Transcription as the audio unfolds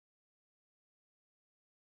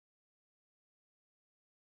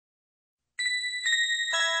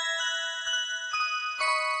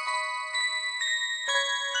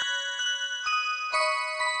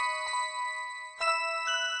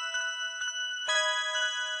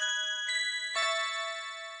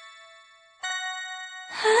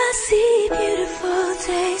I see beautiful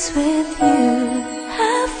days with you.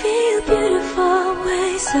 I feel beautiful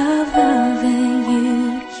ways of loving you.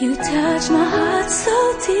 You touch my heart so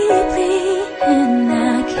deeply, and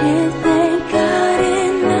I can't thank God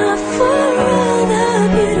enough for all the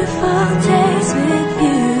beautiful days with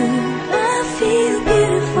you. I feel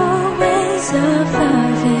beautiful ways of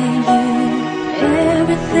loving you.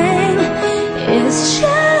 Everything is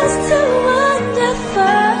just so wonderful.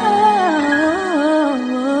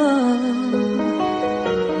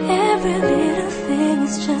 Every little thing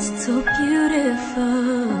is just so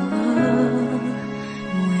beautiful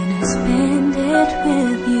when I spend it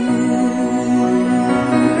with you.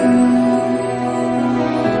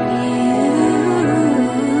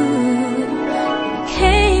 You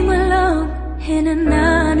came along in an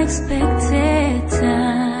unexpected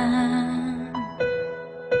time.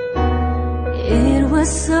 It was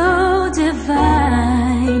so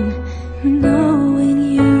divine, knowing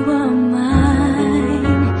you are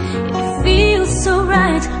mine. It feels so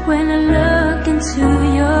right when I look into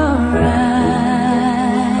your eyes.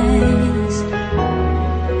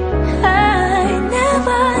 I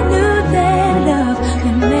never knew that love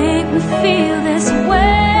could make me feel this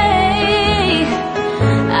way.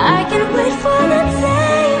 I can't wait for the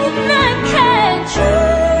day when I can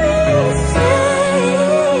truly say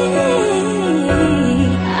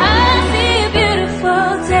I feel beautiful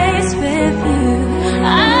days with you. I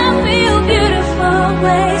feel beautiful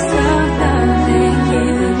ways of loving you.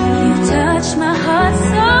 You touch my heart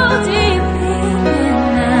so deeply,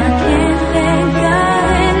 and I can't thank God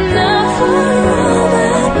enough for all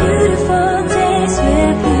the beautiful days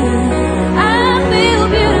with you. I feel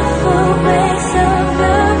beautiful ways of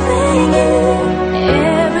loving you.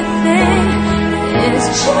 Everything is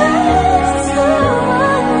just so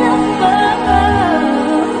wonderful.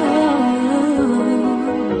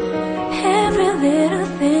 Every little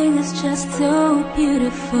thing is just so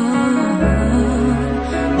beautiful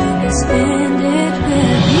when I spend it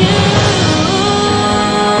with you.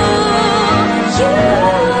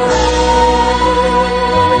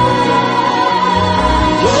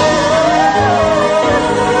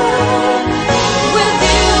 With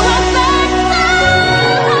you I'm back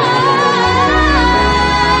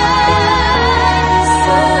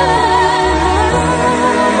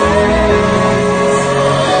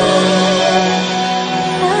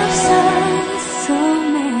I've sung so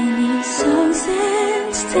many songs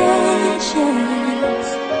and stages,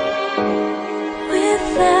 with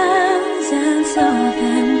thousands of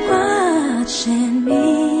them watching me.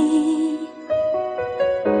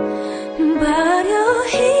 But you're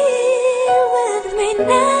here with me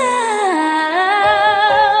now,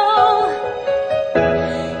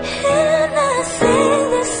 and I sing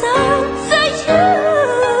this song to you,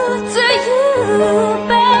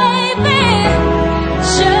 baby,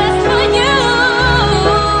 just for you,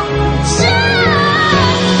 just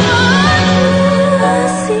for you. I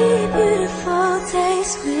see beautiful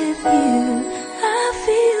days with you. I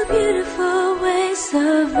feel beautiful ways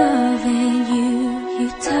of loving you. You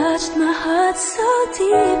touched my heart so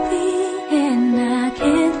deeply, and I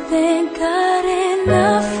can't thank God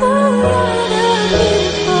enough for all the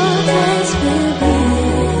beautiful days with you.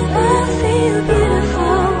 I feel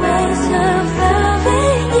beautiful ways of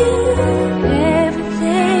loving you.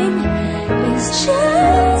 Everything is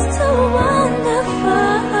just so wonderful.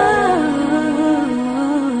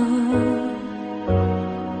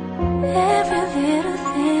 Every little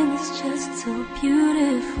thing is just so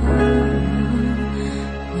beautiful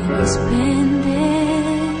when I spend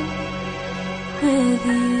it with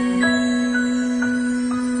you.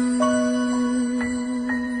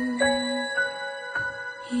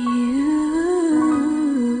 You